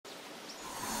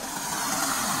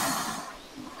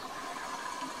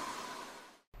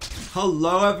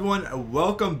Hello everyone and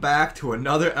welcome back to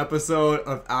another episode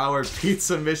of our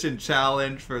pizza mission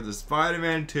challenge for the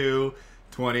Spider-Man 2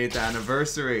 20th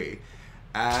anniversary.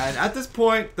 And at this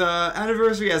point, the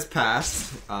anniversary has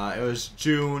passed. It was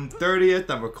June 30th.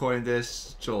 I'm recording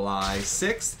this July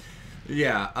 6th.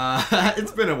 Yeah,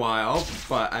 it's been a while,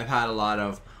 but I've had a lot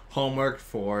of homework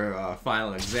for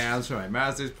final exams for my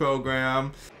master's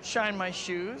program. Shine my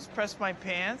shoes, press my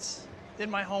pants, did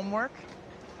my homework.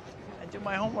 I do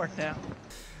my homework now.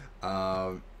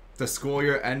 The school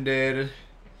year ended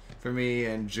for me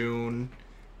in June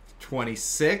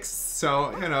 26th,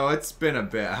 so, you know, it's been a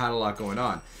bit. I had a lot going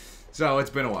on. So, it's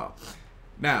been a while.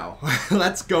 Now,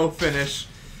 let's go finish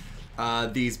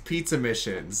these pizza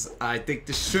missions. I think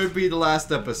this should be the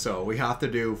last episode. We have to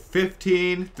do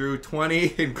 15 through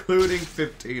 20, including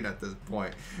 15 at this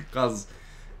point. Because,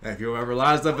 if you remember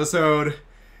last episode,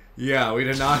 yeah, we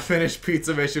did not finish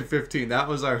Pizza Mission 15. That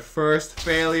was our first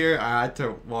failure. I had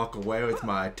to walk away with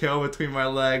my tail between my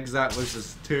legs. That was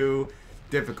just too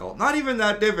difficult. Not even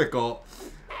that difficult.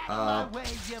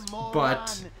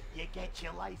 But you get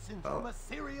your license from a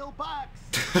cereal box.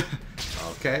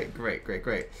 Okay,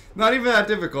 great. Not even that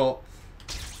difficult,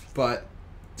 but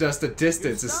just the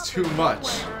distance is too much.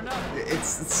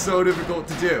 It's so difficult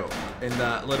to do in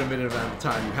that limited amount of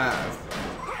time you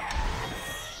have.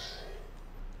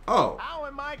 Oh. How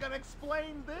am I gonna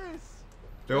explain this?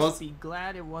 Just be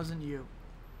glad it wasn't you.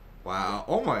 Wow.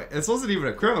 Oh my. This wasn't even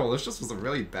a criminal. This just was a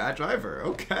really bad driver.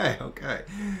 Okay.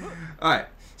 Alright.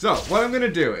 So, what I'm going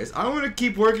to do is I'm going to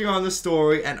keep working on the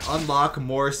story and unlock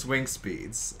more swing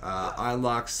speeds. I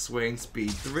unlocked swing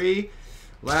speed 3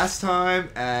 last time,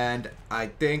 and I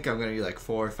think I'm going to do like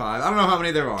 4 or 5. I don't know how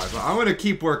many there are, but I'm going to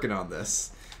keep working on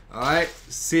this. Alright.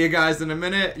 See you guys in a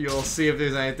minute. You'll see if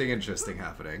there's anything interesting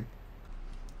happening.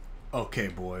 Okay,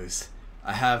 boys.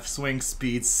 I have swing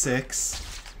speed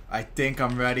 6. I think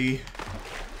I'm ready.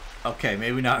 Okay,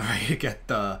 maybe not ready to get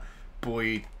the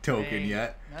buoy token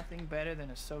yet. Nothing better than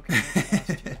a soaking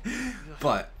costume.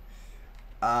 But,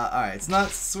 alright, it's not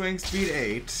swing speed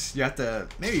 8. You have to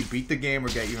maybe beat the game or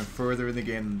get even further in the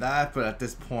game than that. But at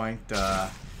this point,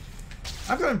 I've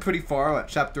gotten pretty far at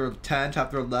chapter 10,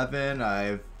 chapter 11.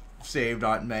 I've saved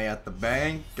Aunt May at the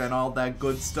bank and all that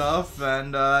good stuff.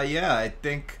 And, yeah, I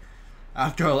think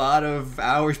after a lot of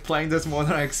hours playing this more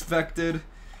than I expected,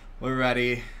 we're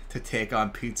ready to take on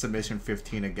Pizza Mission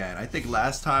 15 again. I think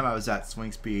last time I was at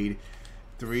swing speed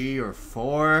 3 or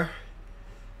 4.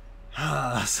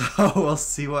 So we'll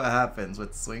see what happens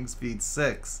with swing speed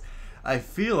 6. I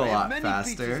feel a lot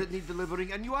faster,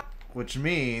 which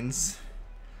means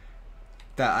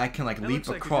that I can like leap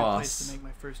across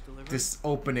this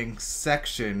opening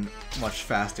section much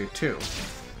faster too.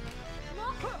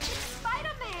 Look, it's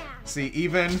Spiderman. See,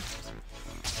 even...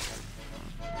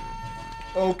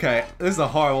 Okay, this is a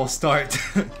horrible start.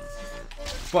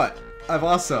 But, I've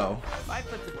also...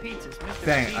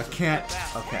 Dang, I can't...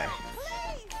 Okay.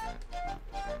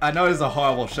 I know this is a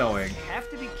horrible showing. You have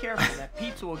to be careful, that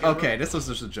pizza will get Okay, this was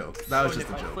just a joke. That was just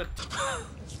a joke.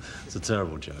 It's a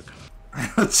terrible joke.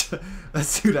 Let's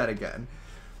do that again.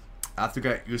 I have to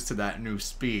get used to that new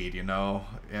speed, you know?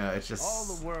 Yeah, it's just...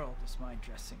 All the world is my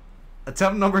dressing.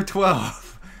 Attempt number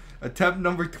 12. Attempt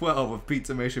number 12 of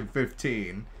Pizza Mission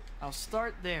 15. I'll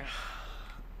start there.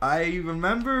 I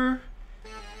remember,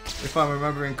 if I'm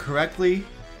remembering correctly,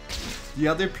 the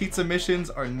other pizza missions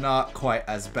are not quite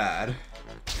as bad.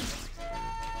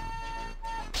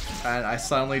 And I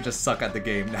suddenly just suck at the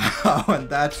game now, and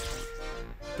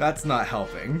that's not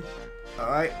helping.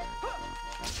 Alright.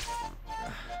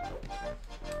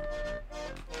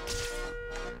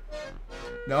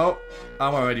 Nope.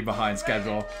 I'm already behind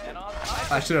schedule.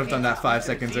 I should have done that 5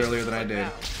 seconds earlier than I did. I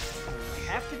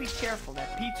have to be careful,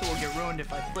 that pizza will get ruined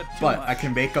if I flip too But much. I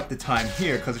can make up the time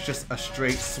here because it's just a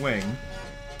straight swing.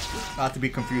 Not to be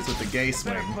confused with the gay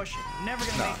swing. Push it. Never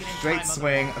gonna No, make it in straight time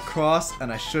swing across,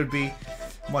 and I should be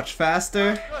much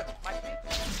faster. Good.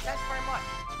 Thanks very much.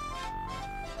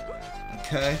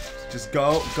 Okay, just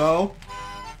go.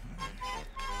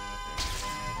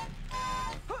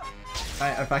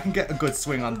 If I can get a good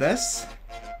swing on this.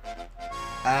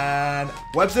 And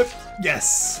web zip,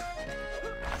 yes!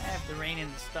 I have to rein in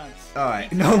the stunts.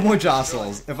 Alright, no more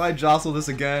jostles. If I jostle this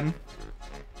again...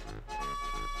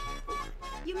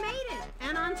 You made it,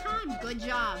 and on time. Good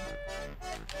job.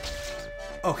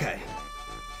 Okay.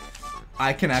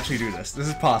 I can actually do this. This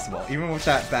is possible. Even with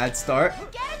that bad start.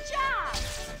 Get a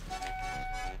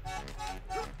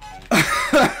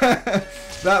job!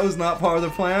 That was not part of the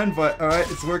plan, but alright,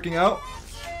 it's working out.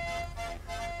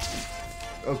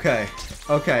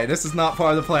 Okay, this is not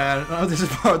part of the plan. No, this is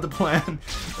part of the plan.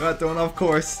 Got thrown off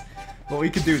course. But we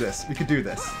can do this. We can do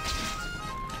this.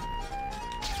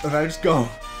 If I just go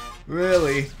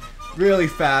really, really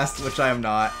fast, which I am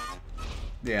not.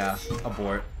 Yeah,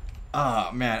 abort.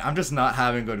 Oh man, I'm just not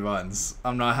having good runs.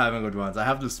 I'm not having good runs. I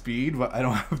have the speed, but I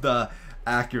don't have the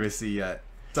accuracy yet.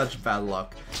 Such bad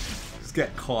luck. Just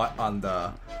get caught on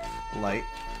the light.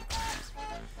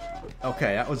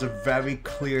 Okay, that was a very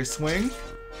clear swing.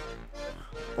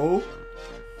 Oh,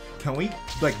 can we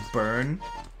like burn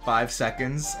 5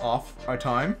 seconds off our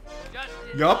time?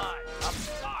 Yup.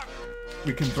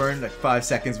 We can burn like 5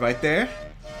 seconds right there.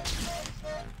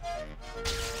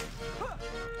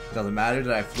 Doesn't matter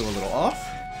that I flew a little off.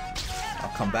 I'll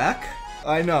come back.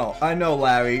 I know,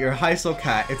 Larry. Your Hyso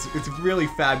cat. It's really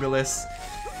fabulous.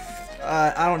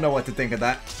 I don't know what to think of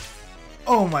that.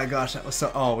 Oh my gosh, that was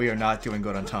so. Oh, we are not doing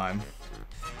good on time.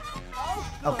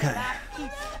 Okay.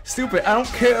 Stupid. I don't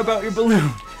care about your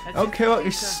balloon. I don't care about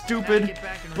your stupid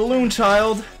balloon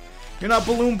child. You're not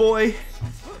balloon boy.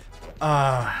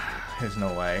 There's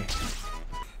no way.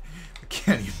 I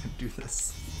can't even do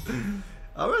this.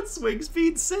 I'm at swing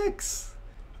speed 6.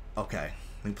 Okay,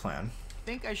 new plan.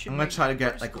 I'm gonna try to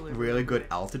get like really good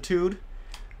altitude,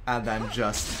 and then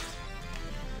just.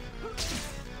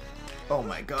 Oh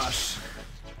my gosh,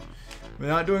 we're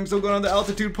not doing so good on the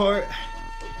altitude part.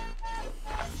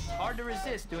 Hard to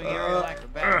resist doing aerial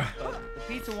acrobatics, but the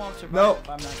pizza won't survive if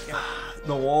I'm not careful.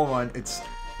 The wall run, it's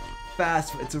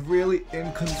fast, but it's really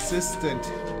inconsistent.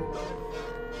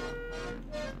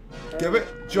 Give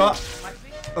it, drop.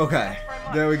 Okay,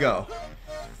 there we go.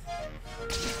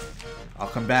 I'll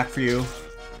come back for you.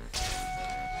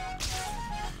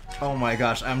 Oh my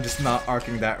gosh, I'm just not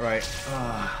arcing that right.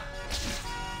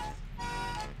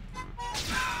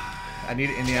 I need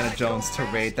Indiana Jones to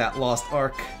raid that lost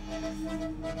arc.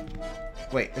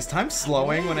 Wait, is time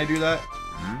slowing when I do that?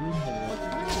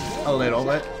 A little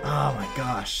bit. Oh my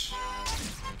gosh.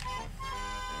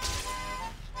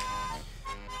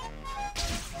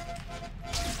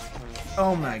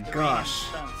 Oh my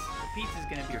gosh. The pizza's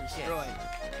gonna be destroyed.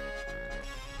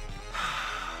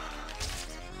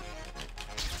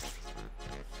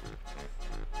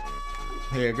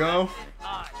 Here you go.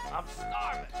 I'm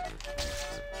starving.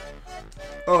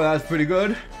 Oh, that was pretty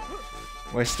good.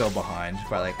 We're still behind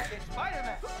by like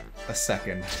a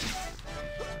second.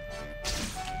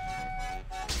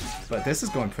 But this is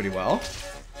going pretty well.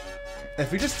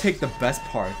 If we just take the best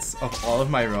parts of all of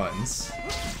my runs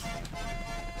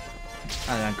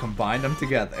and then combine them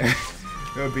together,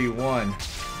 it would be one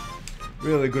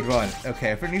really good run.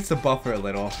 Okay, if it needs to buffer a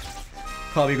little,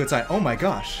 probably a good sign. Oh my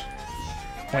gosh.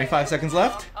 25 seconds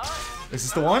left. Is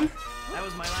this the one? That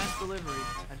was my last delivery.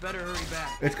 I'd better hurry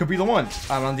back. It could be the one.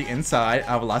 I'm on the inside. I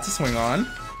have a lot to swing on.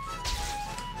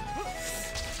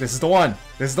 This is the one.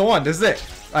 This is the one. This is it.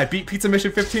 I beat Pizza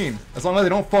Mission 15. As long as they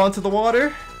don't fall into the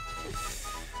water.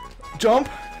 Jump.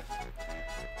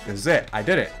 This is it. I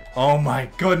did it. Oh my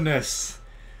goodness.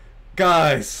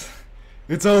 Guys.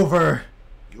 It's over.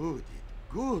 You did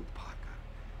good, Parker.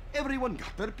 Everyone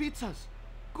got their pizzas.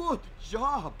 Good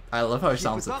job. I love how he Keep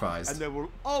sounds it up, surprised. And there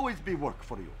will always be work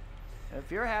for you.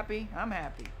 If you're happy, I'm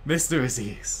happy. Mr.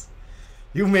 Aziz,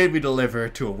 you made me deliver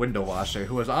to a window washer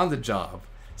who was on the job,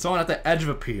 someone at the edge of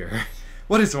a pier.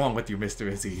 What is wrong with you, Mr.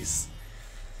 Aziz?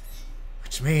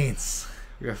 Which means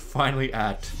we are finally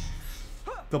at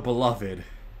the beloved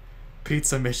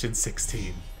Pizza Mission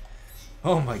 16.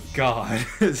 Oh my god,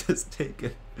 this has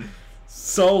taken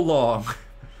so long.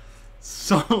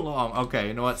 So long. Okay,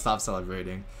 you know what? Stop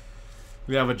celebrating.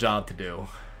 We have a job to do.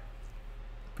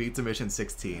 Pizza Mission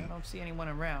 16. I don't see anyone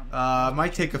around.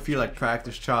 Might take a few like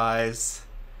practice tries.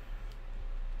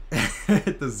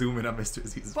 To zoom in on Mr.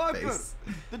 Aziz's Parker, face.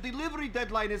 the delivery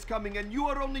deadline is coming and you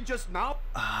are only just now.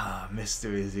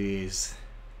 Mr. Aziz.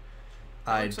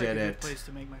 I Looks did like a good it. place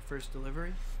to make my first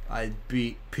delivery. I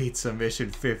beat Pizza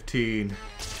Mission 15.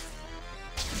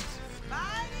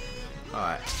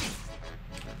 Alright.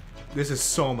 This is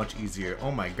so much easier.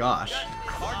 Oh my gosh.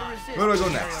 Hard to resist. Where do I go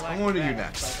doing next? aerial I want to do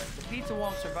acrobatics, next. but the pizza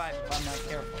won't survive if I'm not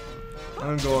careful.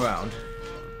 I'm gonna go around.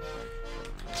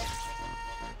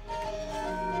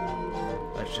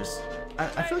 Let's just.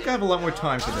 I feel like I have a lot more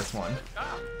time for this one.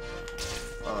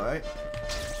 Alright.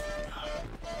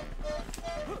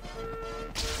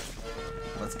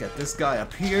 Let's get this guy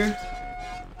up here.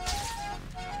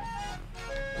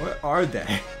 Where are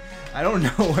they? I don't know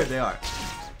where they are.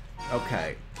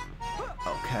 Okay.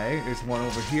 Okay, there's one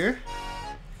over here.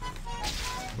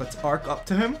 Let's arc up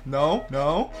to him. No,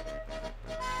 no.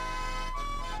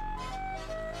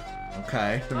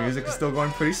 Okay, the music is still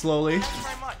going pretty slowly.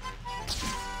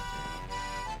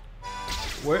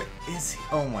 Where is he?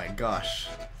 Oh my gosh.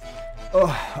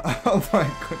 Oh, oh my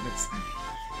goodness.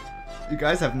 You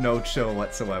guys have no chill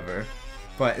whatsoever.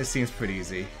 But it seems pretty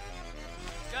easy.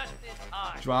 Just in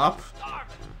time. Drop.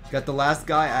 Starving. Got the last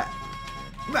guy at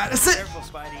Madison. Careful,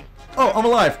 Spidey. Oh, I'm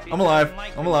alive. I'm alive.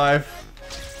 I'm alive.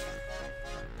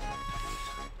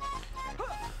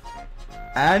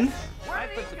 And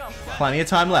plenty of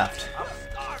time left.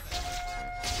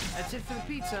 That's it for the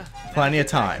pizza. Plenty of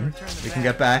time. We can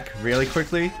get back really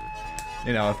quickly.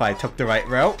 You know, if I took the right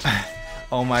route.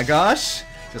 Oh my gosh.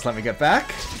 Just let me get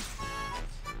back.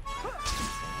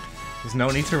 There's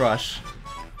no need to rush.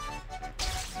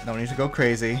 No need to go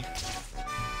crazy.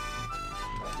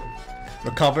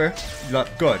 Recover.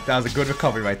 Good. That was a good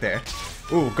recovery right there.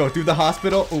 Ooh, go through the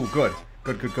hospital. Ooh, good.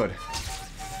 Good, good, good.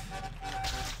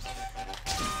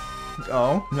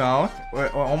 Oh, no. We're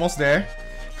almost there.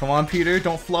 Come on, Peter.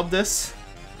 Don't flub this.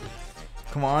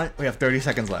 Come on. We have 30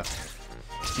 seconds left.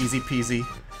 Easy peasy.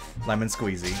 Lemon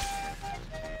squeezy.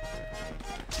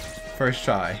 First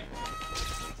try.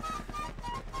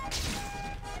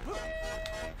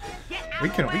 We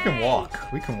can walk.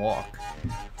 We can walk.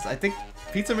 So I think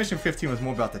Pizza Mission 15 was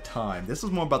more about the time. This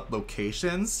was more about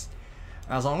locations.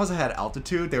 And as long as I had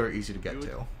altitude, they were easy to get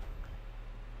to.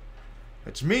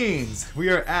 Which means we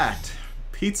are at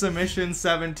Pizza Mission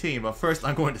 17. But first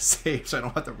I'm going to save so I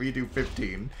don't have to redo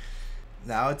 15.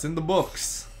 Now it's in the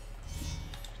books.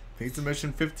 Pizza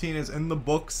Mission 15 is in the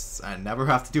books. I never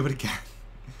have to do it again.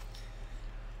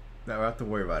 Never have to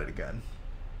worry about it again.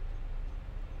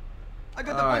 I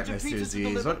got a Alright, bunch of Mr. pizzas to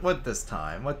Z's. deliver. What this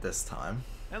time? What this time?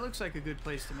 That looks like a good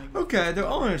place to make. Okay, they're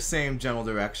all in the same general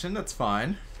direction. That's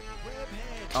fine.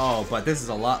 Oh, but this is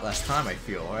a lot less time, I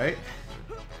feel, right?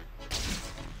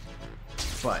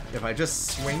 But if I just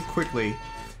swing quickly,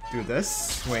 do this.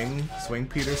 Swing, swing,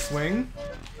 Peter, swing.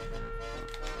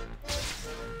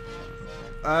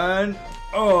 And,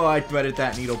 oh, I threaded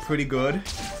that needle pretty good.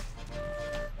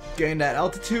 Getting that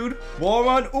altitude. Wall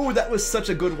run. Ooh, that was such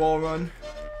a good wall run.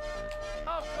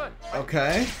 Oh, good.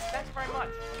 Okay. Thanks very much.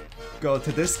 Go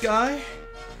to this guy.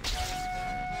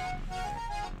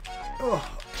 Oh,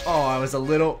 oh, I was a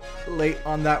little late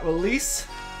on that release.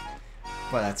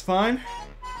 But that's fine.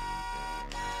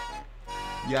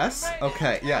 Yes?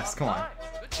 Okay, yes, come on.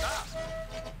 Good job.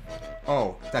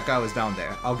 Oh, that guy was down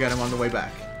there. I'll get him on the way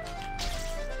back.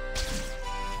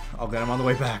 I'll get him on the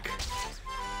way back.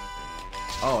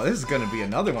 Oh, this is gonna be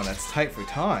another one that's tight for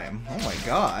time. Oh my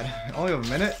god. I only have a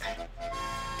minute.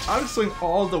 I would swing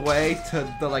all the way to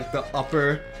the the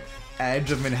upper edge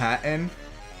of Manhattan.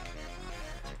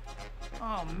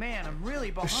 Oh man, I'm really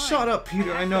behind. Shut up,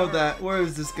 Peter. I know that. Where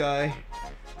is this guy?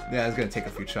 Yeah, it's gonna take a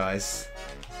few tries.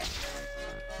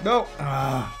 No.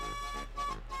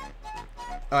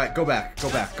 Alright, go back. Go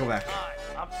back. Go back.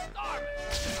 I'm starving.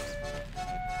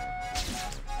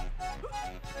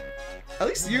 At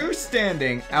least you're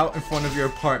standing out in front of your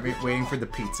apartment waiting for the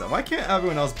pizza. Why can't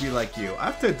everyone else be like you? I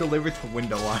have to deliver to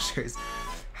window washers.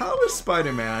 How is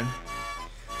Spider-Man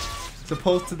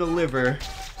supposed to deliver?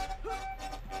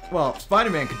 Well,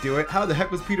 Spider-Man could do it. How the heck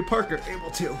was Peter Parker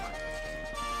able to?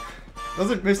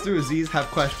 Doesn't Mr. Aziz have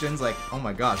questions like, oh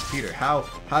my gosh, Peter, how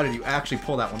did you actually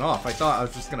pull that one off? I thought I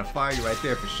was just gonna fire you right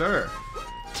there for sure.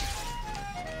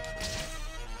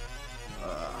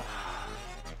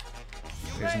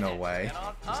 There's no way.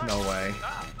 There's no way.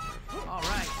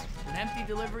 Alright, an empty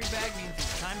delivery bag means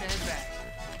it's time to head back.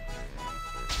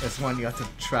 This one you have to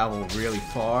travel really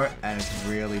far and it's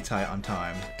really tight on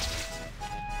time.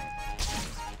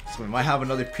 So we might have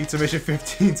another Pizza Mission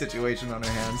 15 situation on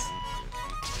our hands.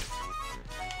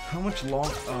 How much long?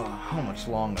 Oh, how much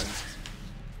longer?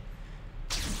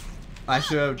 I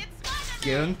should have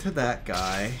given to that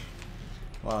guy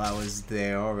while I was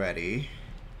there already.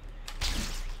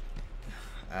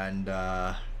 And,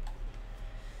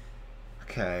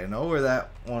 okay, I know where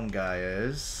that one guy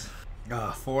is.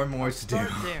 4 more to do.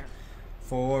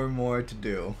 4 more to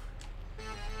do.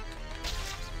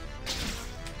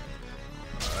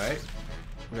 Alright.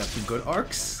 We got some good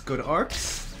arcs. Good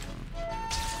arcs.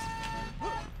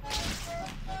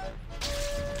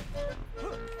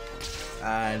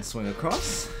 And swing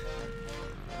across.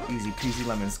 Easy peasy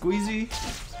lemon squeezy.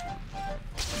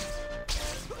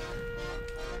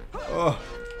 Oh.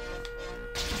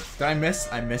 Did I miss?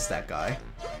 I missed that guy.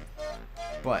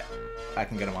 But I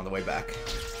can get him on the way back.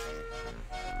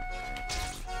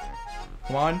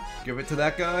 Come on, give it to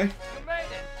that guy. You made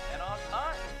it, and on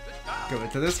time. Good job. Give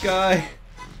it to this guy.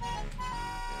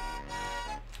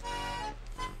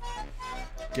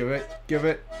 Give it, give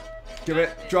it, give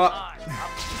it, drop.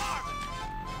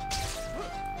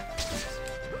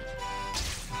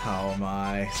 How am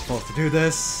I supposed to do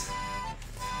this?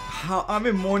 I'm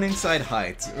in Morningside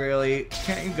Heights. Really?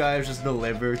 Can't you guys just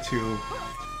deliver to,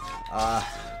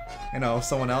 you know,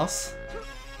 someone else?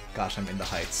 Gosh, I'm in the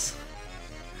Heights.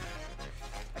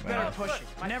 I better push it.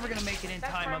 I'm never gonna make it in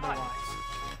time otherwise.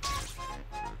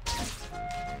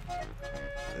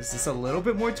 Is this a little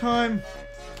bit more time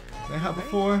than I had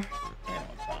before?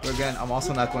 But again, I'm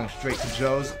also not going straight to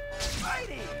Joe's.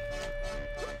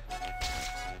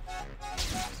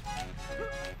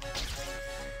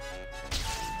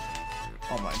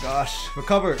 Oh my gosh.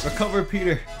 Recover! Recover,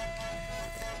 Peter!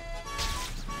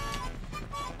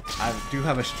 I do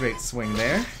have a straight swing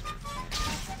there.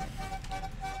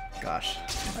 Gosh.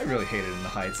 I really hated In the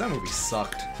Heights. That movie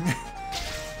sucked.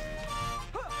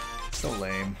 So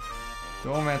lame. The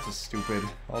romance was stupid.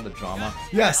 All the drama.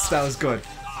 Yes! That was good!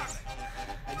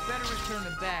 I'd better return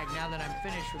the bag now that I'm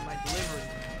finished with my delivery.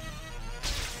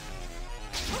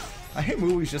 I hate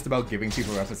movies just about giving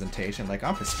people representation. Like,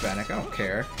 I'm Hispanic, I don't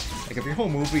care. Like, if your whole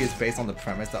movie is based on the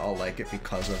premise that I'll like it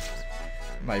because of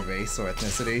my race or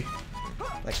ethnicity,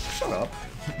 like, shut up.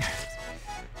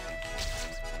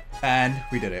 And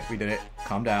we did it, we did it.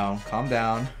 Calm down, calm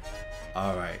down.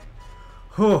 Alright.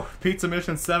 Whew, pizza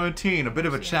mission 17. A bit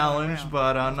of a challenge,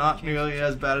 but not nearly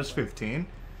as bad as 15.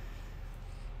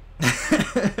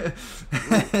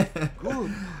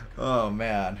 Oh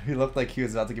man, he looked like he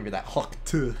was about to give you that hook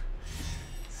to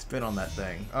spin on that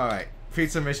thing. Alright,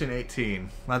 pizza mission 18.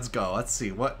 Let's go. Let's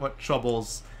see what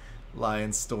troubles lie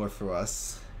in store for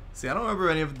us. See, I don't remember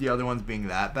any of the other ones being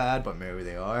that bad, but maybe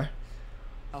they are.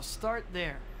 I'll start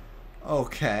there.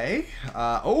 Okay.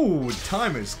 Oh,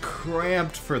 time is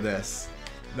cramped for this.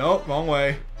 Nope, wrong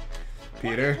way.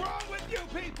 Peter. What's wrong with you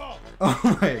people?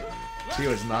 Oh my. He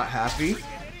was not happy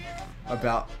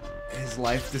about his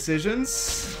life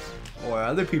decisions or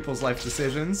other people's life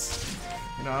decisions.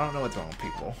 You know, I don't know what's wrong with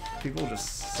people. People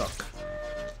just suck.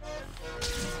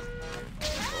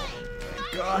 Oh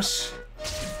my gosh.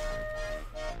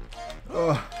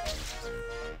 Oh.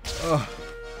 Oh.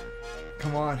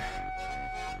 Come on.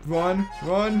 Run,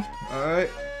 run. Alright.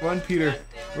 Run, Peter.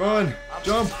 Run.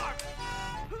 Jump.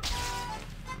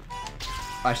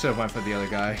 I should have went for the other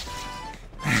guy.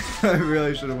 I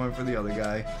really should have went for the other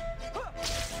guy.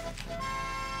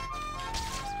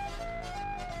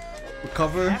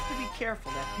 Recover. I have to be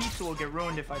careful. That pizza will get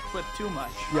ruined if I flip too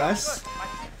much. Yes.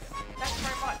 Thanks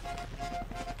very much.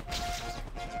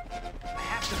 I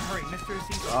have to hurry, Mr.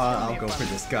 Aziz. I'll go for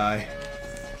this guy.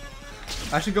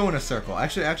 I should go in a circle. I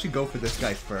should actually go for this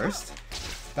guy first.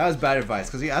 That was bad advice,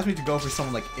 because he asked me to go for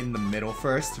someone like in the middle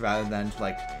first, rather than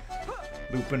like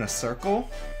loop in a circle.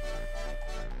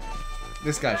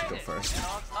 This guy should go first.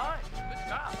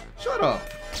 Shut up!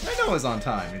 I know it's on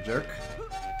time, you jerk.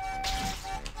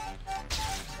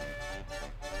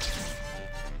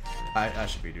 I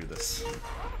should redo this.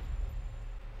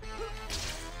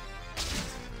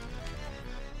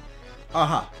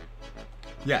 Aha!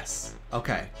 Yes.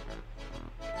 Okay.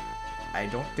 I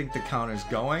don't think the counter's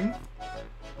going.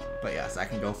 But yes, I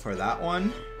can go for that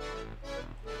one.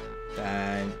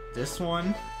 Then this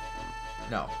one.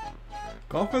 No.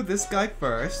 Go for this guy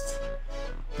first.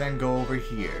 Then go over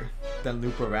here. Then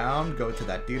loop around, go to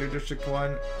that theater district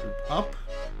one, loop up,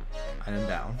 and then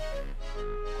down.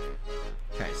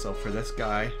 Okay, so for this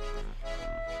guy,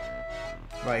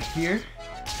 right here.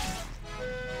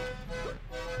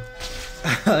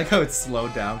 I like how it's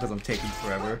slowed down because I'm taking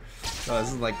forever. Oh,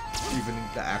 this is like even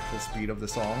the actual speed of the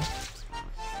song.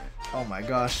 Oh my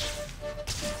gosh.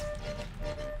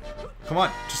 Come on,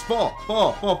 just fall,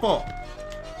 fall, fall, fall.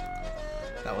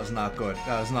 That was not good.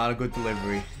 That was not a good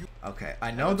delivery. Okay, I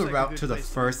know the route to the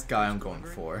first guy I'm going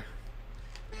for.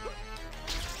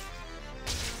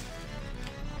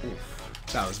 Oof,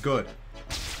 that was good.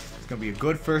 It's gonna be a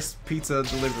good first pizza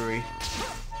delivery.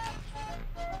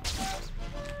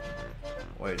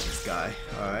 Where is this guy?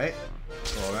 Alright,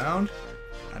 go around.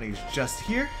 And he's just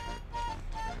here.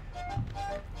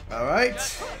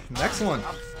 Alright, next one.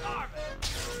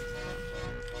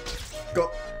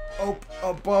 Go up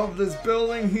above this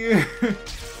building here.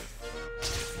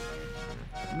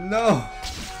 No.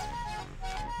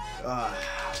 Oh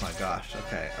my gosh.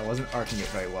 Okay, I wasn't arcing it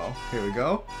very well. Here we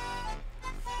go.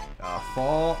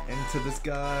 Fall into this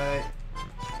guy.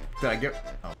 Did I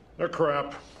get? Oh. They're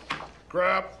crap.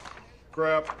 Crap.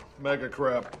 Crap. Mega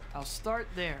crap. I'll start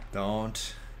there.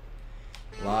 Don't.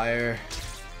 Liar.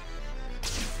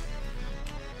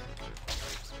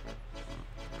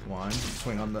 Come on,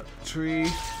 swing on the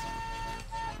tree.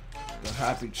 The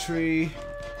happy tree.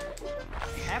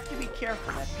 You have to be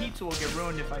careful. That pizza will get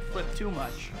ruined if I flip too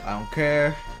much. I don't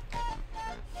care.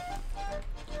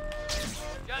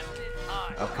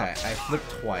 Okay, I flipped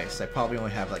twice. I probably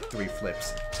only have like 3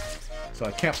 flips. so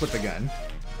I can't flip again.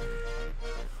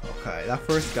 Okay, that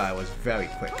first guy was very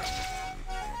quick.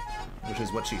 Which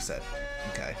is what she said.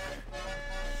 Okay.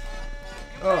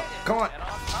 Oh, come on!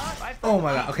 Oh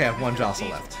my god, okay, I have one jostle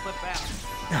left.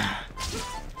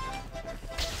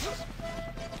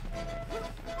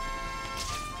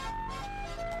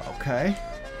 Okay.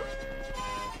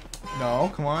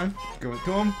 No, come on. Give it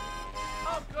to him.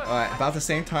 Alright, about the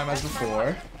same time as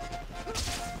before.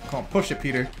 Come on, push it,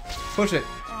 Peter. Push it.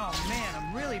 Oh man,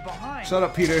 I'm really behind. Shut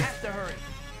up, Peter. I have to hurry.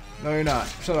 No, you're not.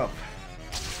 Shut up.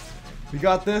 We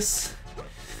got this.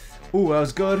 Ooh, that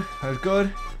was good. That was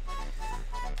good.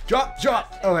 Drop,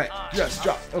 drop. Okay. Yes,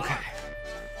 drop. Okay.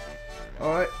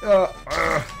 Alright.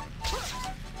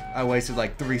 I wasted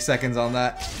like 3 seconds on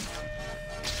that.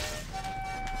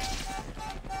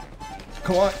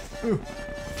 Come on. Ooh.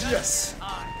 Yes.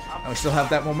 I still have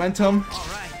that momentum.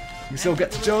 We still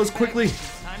get to Joe's quickly.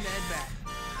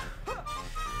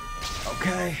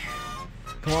 Okay.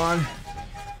 Come on.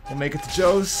 We'll make it to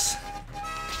Joe's.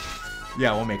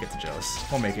 Yeah, we'll make it to Joe's.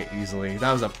 We'll make it easily.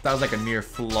 That was like a near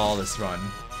flawless run.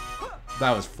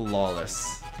 That was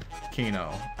flawless.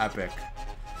 Kino, epic.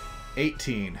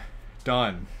 18.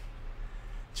 Done.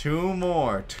 Two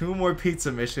more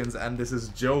pizza missions, and this is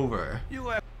Jover.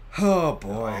 Oh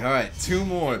boy. Alright, 2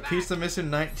 more. Pizza mission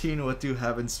 19, what do you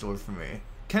have in store for me?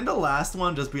 Can the last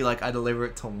one just be like I deliver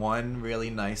it to one really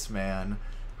nice man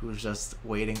who's just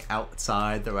waiting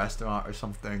outside the restaurant or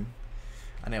something?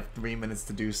 And I have 3 minutes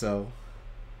to do so.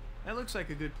 That looks like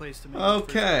a good place to make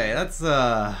Okay, that's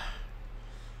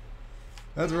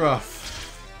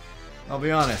rough. I'll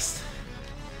be honest.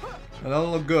 That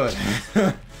doesn't look good.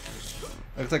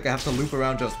 Looks like I have to loop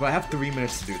around Joe's, but I have 3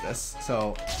 minutes to do this,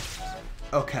 so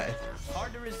okay.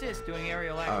 Hard to resist doing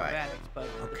aerial Alright. acrobatics, but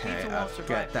Okay, I'll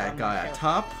get that guy on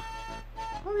top.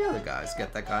 All the other guys,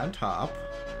 get that guy on top.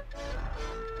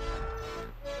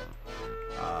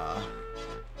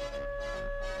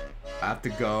 I have to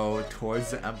go towards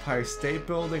the Empire State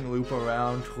Building, loop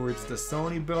around towards the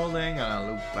Sony Building, and I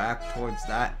loop back towards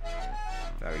that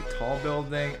very tall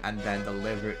building, and then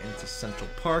deliver it into Central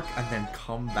Park, and then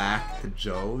come back to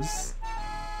Joe's.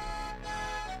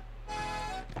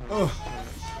 Ugh.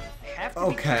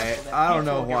 Okay, I don't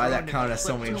know why that counted as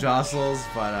so many jostles,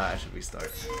 but I should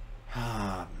restart.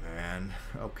 Ah, man.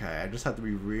 Okay, I just have to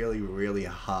be really, really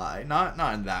high. Not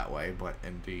in that way, but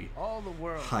in the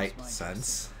height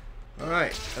sense.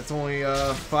 Alright, that's only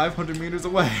 500 meters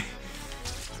away.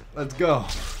 Let's go.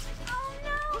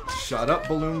 Shut up,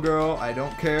 balloon girl. I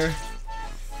don't care.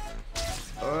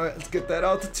 Alright, let's get that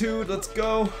altitude. Let's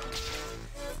go.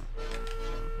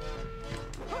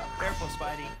 Careful,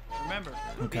 Spidey. Remember.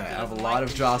 Okay, I have a lot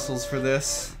of jostles for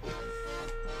this.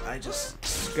 I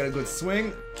just got a good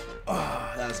swing.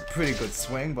 Oh, that was a pretty good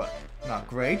swing, but not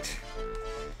great.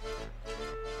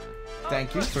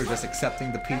 Thank you for just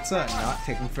accepting the pizza and not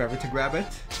taking forever to grab it.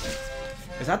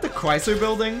 Is that the Chrysler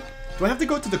Building? Do I have to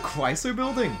go to the Chrysler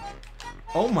Building?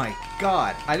 Oh my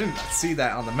god, I didn't see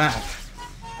that on the map.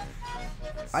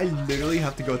 I literally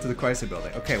have to go to the Chrysler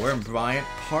Building. Okay, we're in Bryant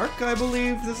Park, I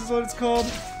believe this is what it's called.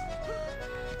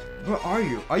 Where are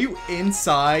you? Are you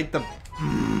inside the...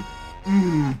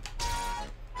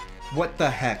 What the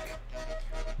heck?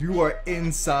 You are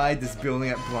inside this building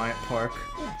at Bryant Park,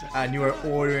 and you are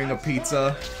ordering a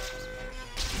pizza.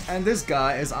 And this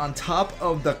guy is on top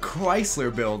of the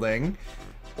Chrysler Building,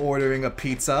 ordering a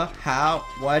pizza. How?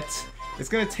 What? It's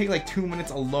gonna take like 2 minutes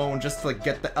alone just to like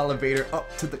get the elevator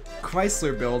up to the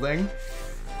Chrysler Building.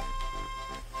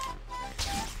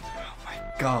 Oh my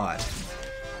god.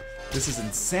 This is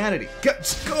insanity.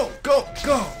 Just go, go,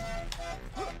 go!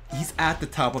 He's at the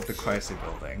top of the Chrysler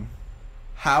Building.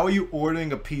 How are you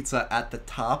ordering a pizza at the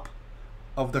top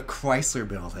of the Chrysler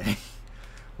Building?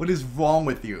 What is wrong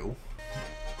with you?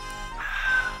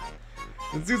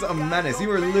 This dude's a menace. You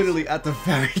were literally at the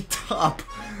very top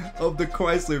of the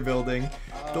Chrysler Building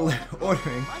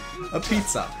ordering a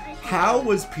pizza. How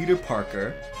was Peter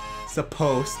Parker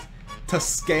supposed to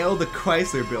scale the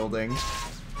Chrysler Building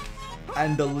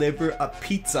and deliver a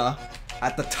pizza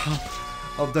at the top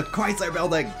of the Chrysler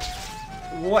Building?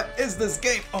 What is this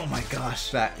game? Oh my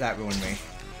gosh, that ruined me.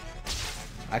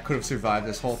 I could have survived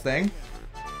this whole thing,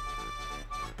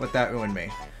 but that ruined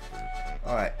me.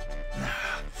 Alright.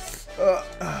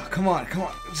 Come on, come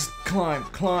on. Just climb,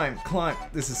 climb, climb.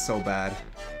 This is so bad.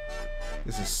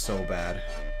 This is so bad.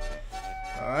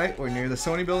 Alright, we're near the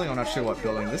Sony Building. I'm not sure what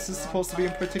building this is supposed to be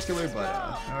in particular, but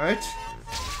alright.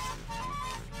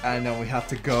 And then we have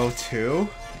to go to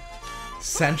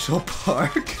Central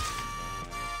Park.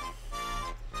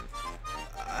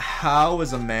 How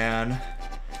is a man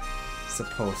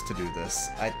supposed to do this?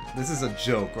 This is a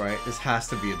joke, right? This has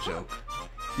to be a joke.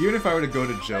 Even if I were to go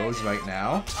to Joe's right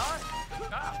now,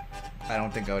 I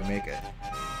don't think I would make it.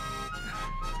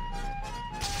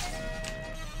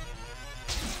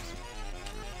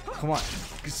 Come on,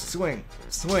 swing,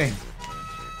 swing.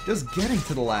 Just getting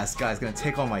to the last guy is gonna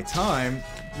take all my time,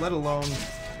 let alone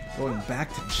going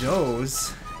back to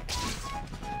Joe's.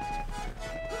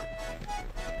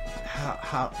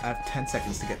 How? I have 10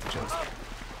 seconds to get to Joe's.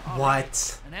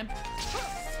 What?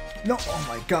 No, oh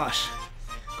my gosh.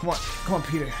 Come on,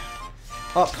 Peter.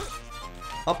 Up,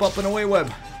 and away,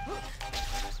 Web.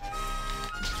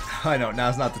 I know,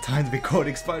 now's not the time to be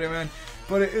quoting Spider-Man,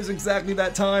 but it is exactly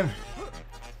that time.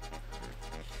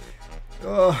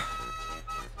 Come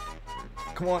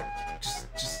on, just.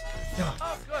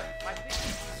 Oh, good. My feet.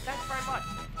 Thanks very much.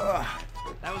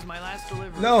 That was my last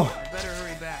delivery. No. I better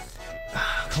hurry back.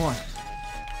 Come on.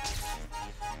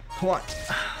 Come on.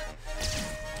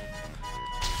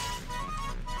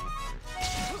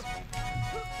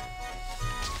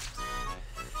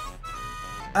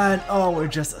 And oh, we're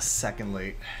just a second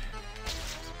late.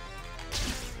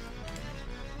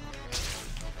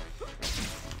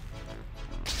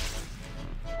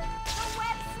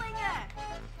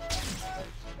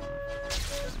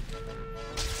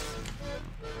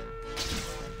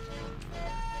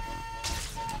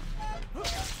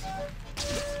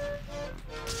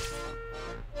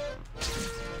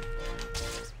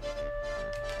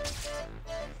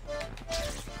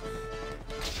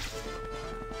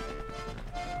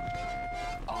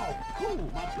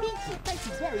 Cool, my pizza. Thank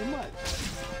you very much.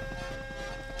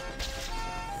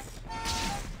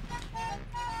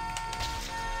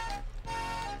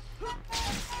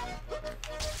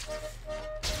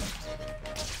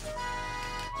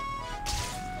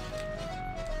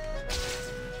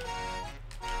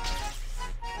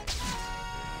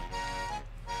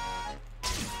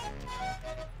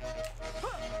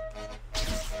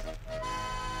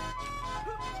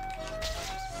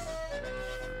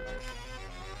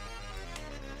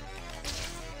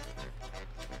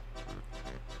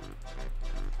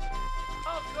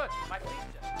 Good. My pizza.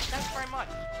 Thanks very much.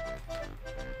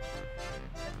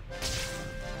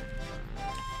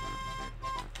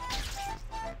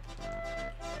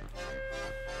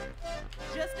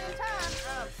 Just in time.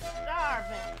 I'm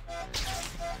starving.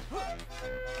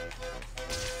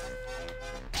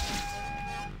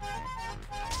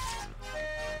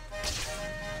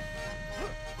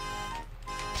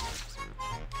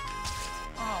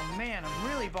 Oh man, I'm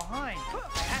really behind.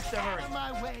 I have to hurry. Out of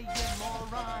my way, you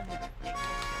moron.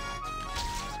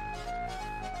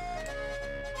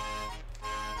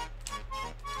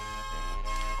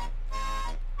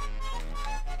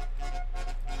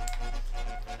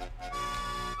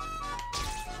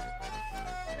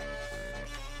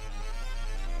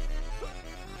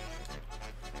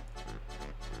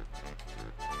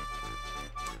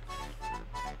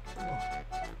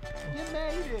 You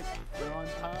made it. You're on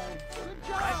time. Good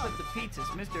job. Right with the pizzas,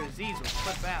 Mr. Aziz will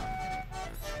flip out.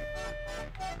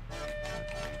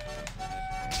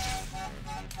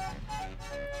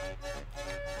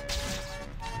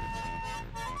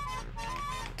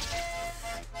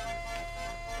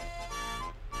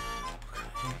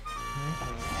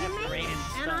 You made Rain it.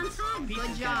 and And on stunts. time.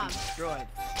 Pizza's Good gonna job. be destroyed.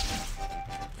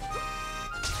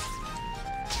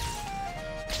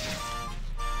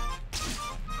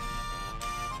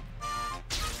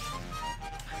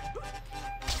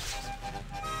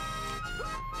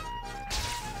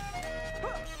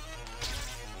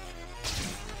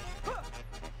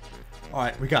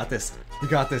 Alright, we got this. We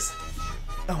got this.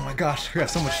 Oh my gosh, we have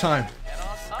so much time.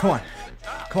 Come on.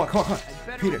 Come on, come on, come on.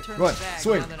 Peter, run.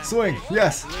 Swing, swing.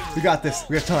 Yes, we got this.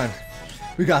 We have time.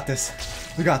 We got this.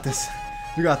 We got this.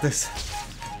 We got this.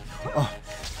 Oh,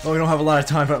 we don't have a lot of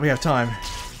time, but we have time.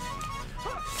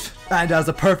 And that was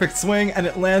a perfect swing, and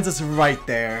it lands us right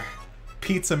there.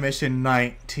 Pizza mission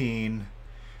 19.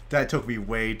 That took me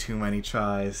way too many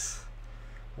tries.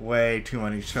 Way too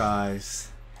many tries.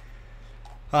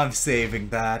 I'm saving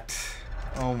that.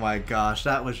 Oh my gosh,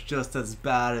 that was just as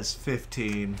bad as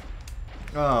 15.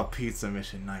 Oh, pizza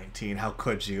mission 19. How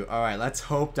could you? Alright, let's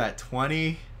hope that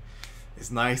 20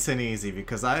 is nice and easy,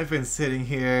 because I've been sitting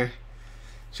here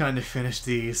trying to finish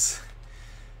these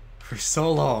for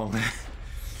so long.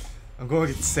 I'm going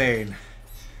insane.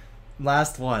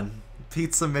 Last one.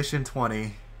 Pizza mission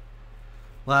 20.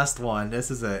 Last one.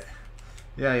 This is it.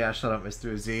 Yeah, shut up,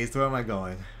 Mr. Aziz. Where am I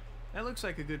going? That looks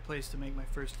like a good place to make my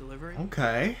first delivery.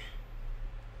 Okay.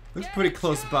 Looks pretty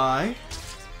close by.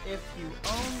 If you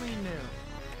only knew.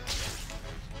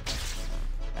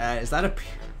 Is that a...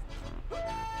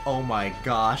 Oh my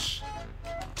gosh.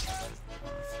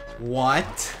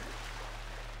 What?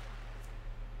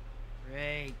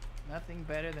 Great. Nothing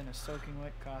better than a soaking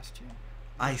wet costume.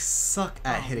 I suck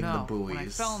at hitting the buoys. When I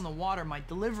fell in the water, my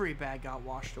delivery bag got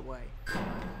washed away.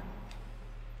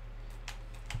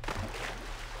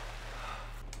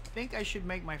 Think I should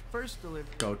make my first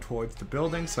delivery. Go towards the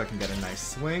building so I can get a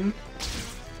nice swing.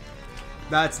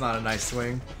 That's not a nice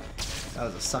swing. That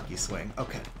was a sucky swing.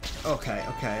 Okay. Okay,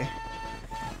 okay.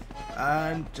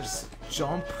 And just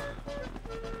jump.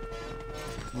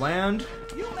 Land.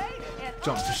 You made it. And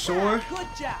Jump to all shore. time. Good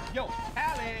job. Yo,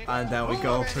 Alex. And then we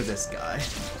go for this guy.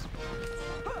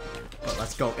 But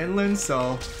let's go inland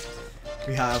so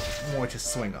we have more to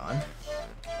swing on.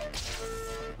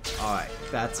 Alright,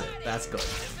 that's it. That's good.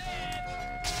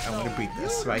 I'm gonna beat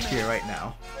this right here, right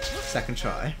now. Second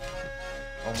try.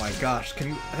 Oh my gosh,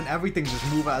 can everything just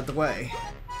move out of the way?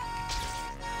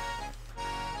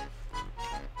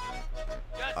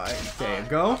 Alright, there you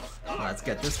go. Let's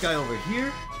get this guy over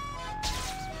here.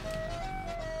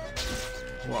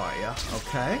 Where are ya?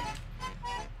 Okay.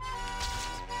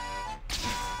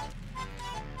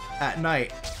 At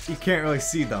night, you can't really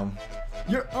see them.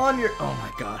 You're on your... Oh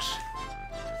my gosh.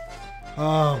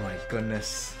 Oh my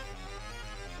goodness.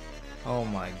 Oh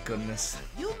my goodness.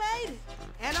 You made it.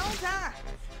 And on time.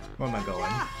 Where am I going?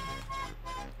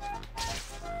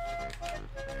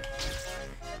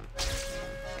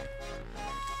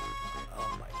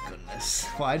 Oh my goodness.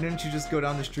 Why didn't you just go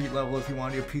down the street level if you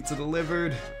wanted your pizza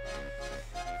delivered?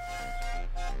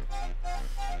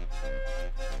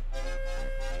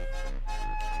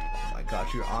 Oh my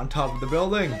gosh, you're on top of the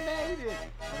building. Made it.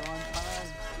 We're on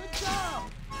time. Good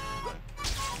job.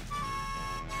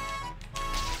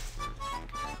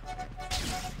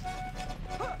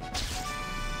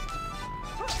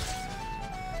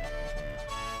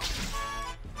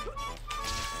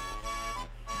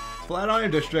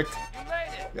 Flatiron District. You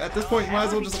made it. At this point, you might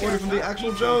as well just order from the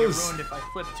actual Pizza will get Joes. ruined if I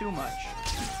flip too much.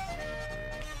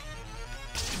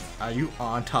 Are you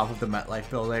on top of the MetLife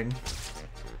building?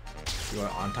 You are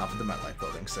on top of the MetLife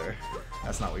building, sir.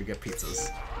 That's not where you get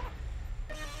pizzas.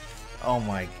 Oh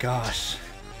my gosh.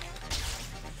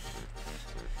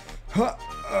 Huh,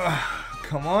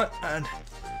 come on. And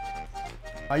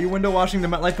are you window washing the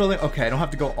MetLife building? Okay, I don't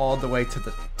have to go all the way to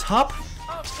the top.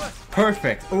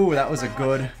 Perfect. Ooh, that was a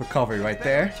good recovery right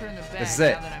there. This is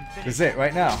it. This is it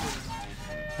right now.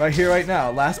 Right here, right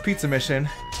now. Last pizza mission.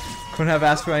 Couldn't have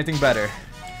asked for anything better.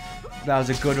 That was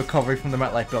a good recovery from the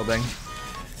MetLife building.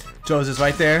 Joe's is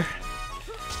right there.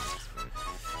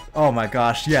 Oh my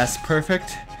gosh, yes,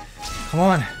 perfect. Come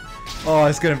on. Oh,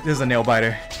 this is a nail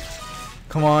biter.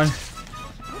 Come on.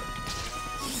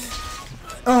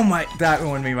 Oh my, that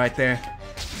ruined me right there.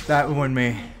 That ruined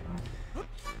me.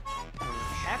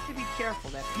 Have to be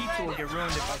careful. That pizza will get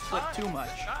ruined if I flip too much.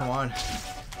 Come on.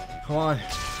 Come on.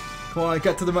 Come on,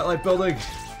 get to the MetLife building.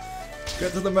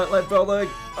 Get to the MetLife building.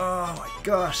 Oh my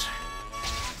gosh.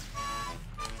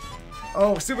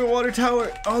 Oh, stupid water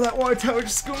tower. Oh, that water tower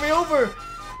just screwed me over.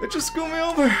 It just screwed me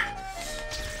over.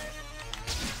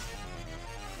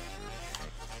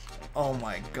 Oh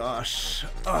my gosh.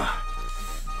 Oh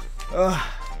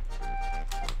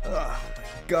my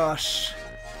gosh.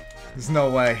 There's no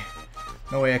way.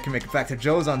 No way I can make it back to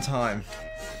Joe's on time.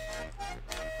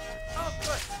 Oh,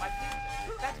 good. My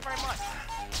pizza. Thanks very much.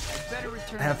 I better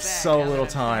return I have the bag so now that little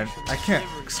I'm time. finished with I the can't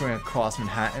delivery. swing across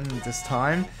Manhattan this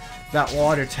time. That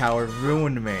water tower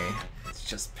ruined me. It's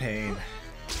just pain.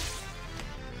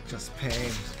 Just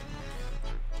pain.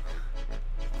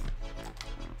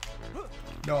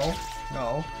 No,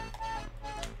 no.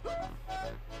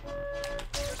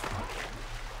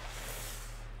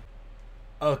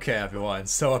 Okay, everyone,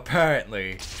 so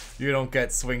apparently you don't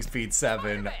get Swing Speed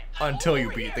 7 until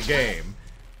you beat the game.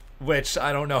 Which,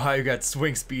 I don't know how you got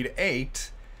Swing Speed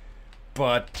 8,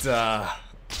 but,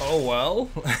 oh well,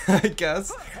 I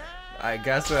guess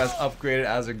we're as upgraded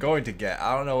as we're going to get.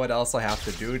 I don't know what else I have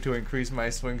to do to increase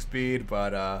my swing speed,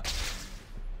 but,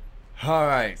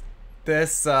 alright.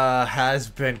 This, has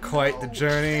been quite the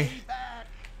journey.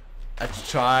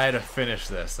 Let's try to finish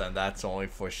this, and that's only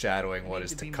foreshadowing what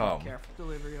is to come.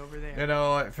 Delivery over there. You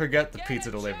know what? Forget the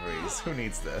pizza deliveries. Who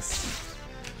needs this?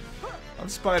 I'm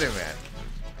Spider-Man.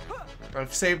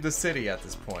 I've saved the city at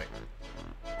this point.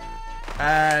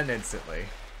 And instantly.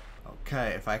 Okay,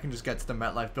 if I can just get to the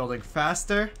MetLife building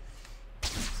faster.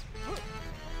 Oh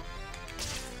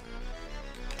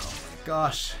my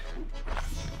gosh.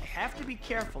 I have to be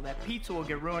careful. That pizza will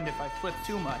get ruined if I flip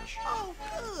too much. Oh,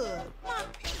 good. My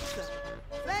pizza.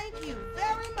 Thank you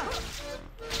very much.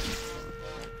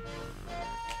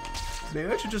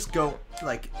 Maybe I should just go,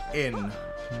 like, in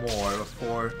more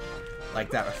before, like,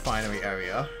 that refinery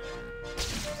area.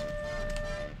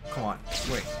 Come on.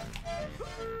 Swing.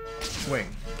 Swing.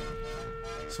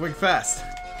 Swing fast.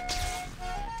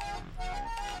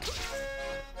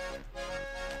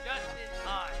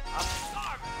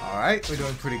 Alright, we're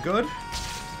doing pretty good.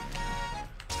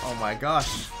 Oh my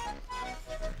gosh.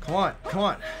 Come on, come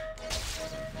on.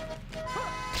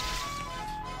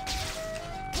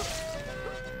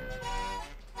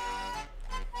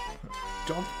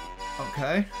 Jump.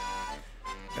 Okay.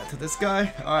 Got to this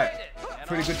guy. Alright.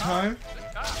 Pretty good time.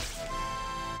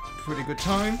 Pretty good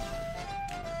time.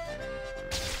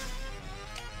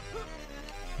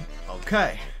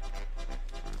 Okay.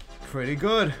 Pretty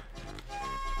good.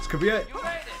 This could be it.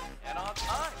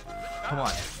 Come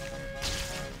on.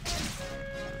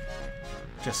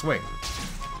 Just swing.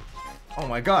 Oh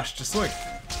my gosh, just swing.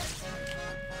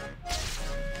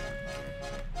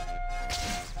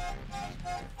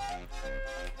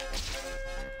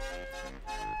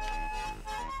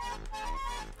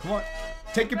 Come on.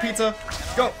 Take your pizza.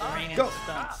 Go. Go.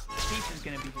 The pizza's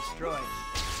gonna be destroyed.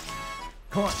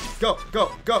 Come on. Go.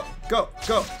 Go. Go. Go.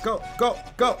 Go. Go. Go.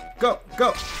 Go. Go.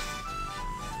 Go.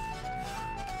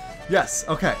 Yes.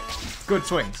 Okay. Good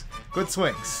swings. Good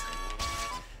swings.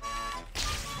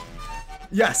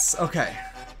 Yes. Okay.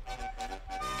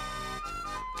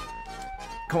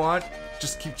 Come on.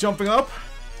 Just keep jumping up.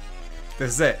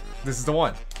 This is it. This is the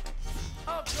one.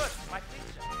 Oh, good. My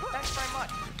pizza. Thanks very much.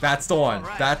 That's the one.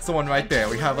 That's the one right there.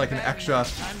 We have like an extra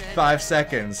 5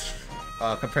 seconds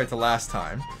compared to last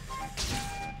time.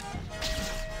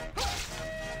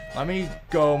 Let me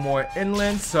go more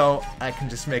inland so I can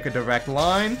just make a direct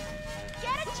line.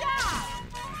 Get a job!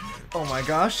 Oh my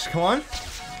gosh, come on.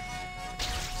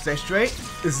 Stay straight.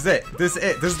 This is it. This is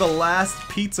it. This is the last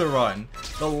pizza run.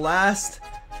 The last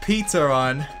pizza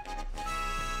run.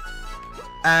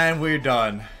 And we're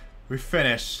done. We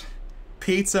finished.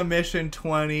 Pizza mission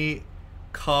 20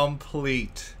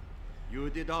 complete. You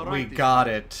did all right. We this got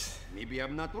time. it. Maybe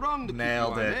I'm not wrong to keep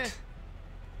Nailed you on, it. eh?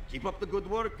 Keep up the good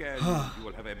work and you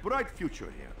will have a bright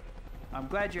future here. I'm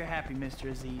glad you're happy, Mr.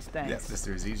 Aziz. Thanks. Yes,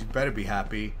 Mr. Aziz, you better be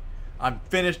happy. I'm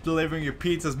finished delivering your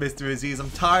pizzas, Mr. Aziz.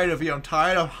 I'm tired of you. I'm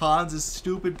tired of Hans's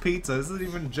stupid pizza. This isn't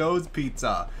even Joe's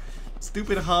pizza.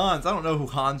 Stupid Hans. I don't know who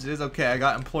Hans is. Okay, I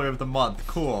got Employee of the Month.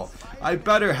 Cool. I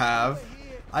better have.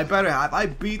 I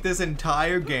beat this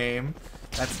entire game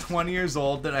that's 20 years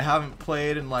old that I haven't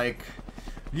played in like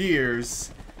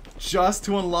years just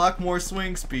to unlock more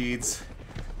swing speeds.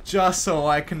 Just so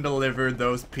I can deliver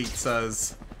those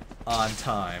pizzas on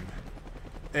time.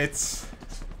 It's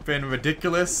been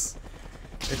ridiculous.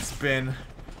 It's been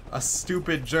a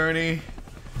stupid journey.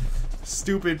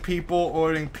 Stupid people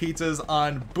ordering pizzas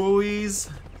on buoys,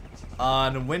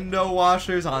 on window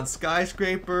washers, on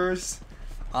skyscrapers,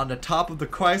 on the top of the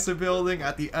Chrysler Building,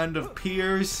 at the end of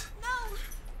piers.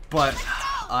 But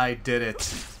I did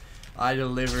it. I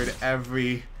delivered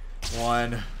every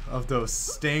one of those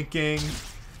stinking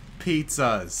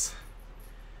pizzas.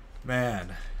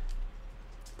 Man.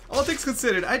 All things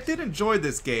considered, I did enjoy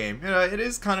this game. You know, it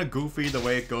is kind of goofy the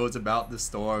way it goes about the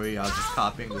story. I was just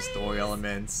copying the story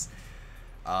elements.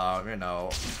 You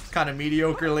know, kind of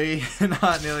mediocrely,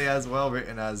 not nearly as well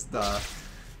written as the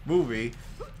movie.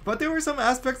 But there were some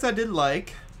aspects I did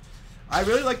like. I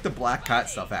really liked the Black Cat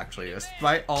stuff, actually.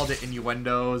 Despite all the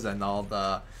innuendos and all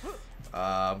the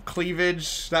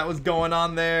cleavage that was going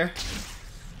on there.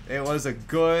 It was a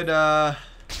good,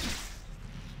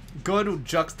 good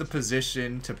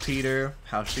juxtaposition to Peter,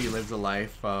 how she lives a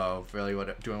life of really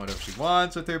doing whatever she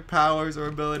wants with her powers or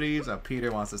abilities. Peter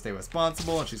wants to stay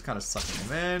responsible, and she's kind of sucking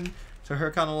him in to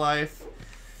her kind of life.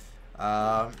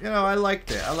 You know, I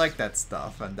liked it. I liked that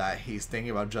stuff, and that he's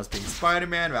thinking about just being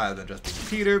Spider-Man rather than just being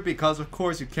Peter, because of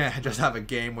course you can't just have a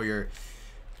game where you're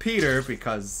Peter,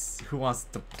 because who wants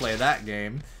to play that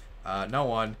game? No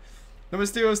one. The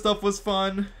Mysterio stuff was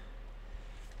fun.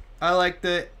 I liked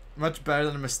it. Much better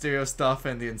than the Mysterio stuff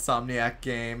in the Insomniac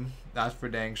game. That's for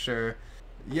dang sure.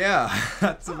 Yeah,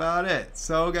 that's about it.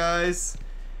 So guys,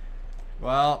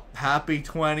 well, happy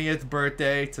 20th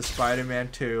birthday to Spider-Man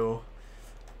 2.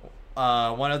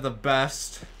 One of the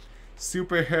best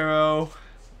superhero,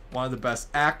 one of the best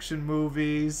action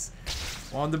movies,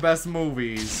 one of the best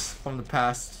movies from the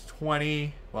past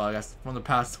 20, well I guess from the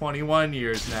past 21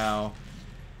 years now.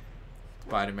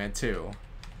 Spider-Man 2.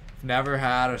 Never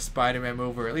had a Spider-Man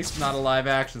movie, or at least not a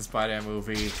live-action Spider-Man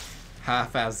movie,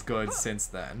 half as good since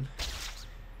then.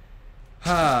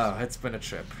 It's been a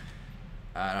trip.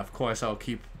 And of course I'll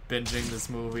keep binging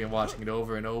this movie and watching it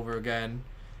over and over again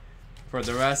for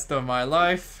the rest of my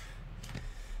life.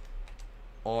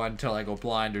 Or until I go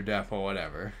blind or deaf or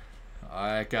whatever.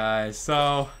 Alright guys,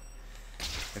 so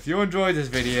if you enjoyed this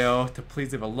video,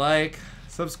 please leave a like,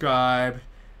 subscribe,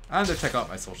 and to check out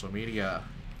my social media.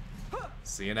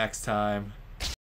 See you next time.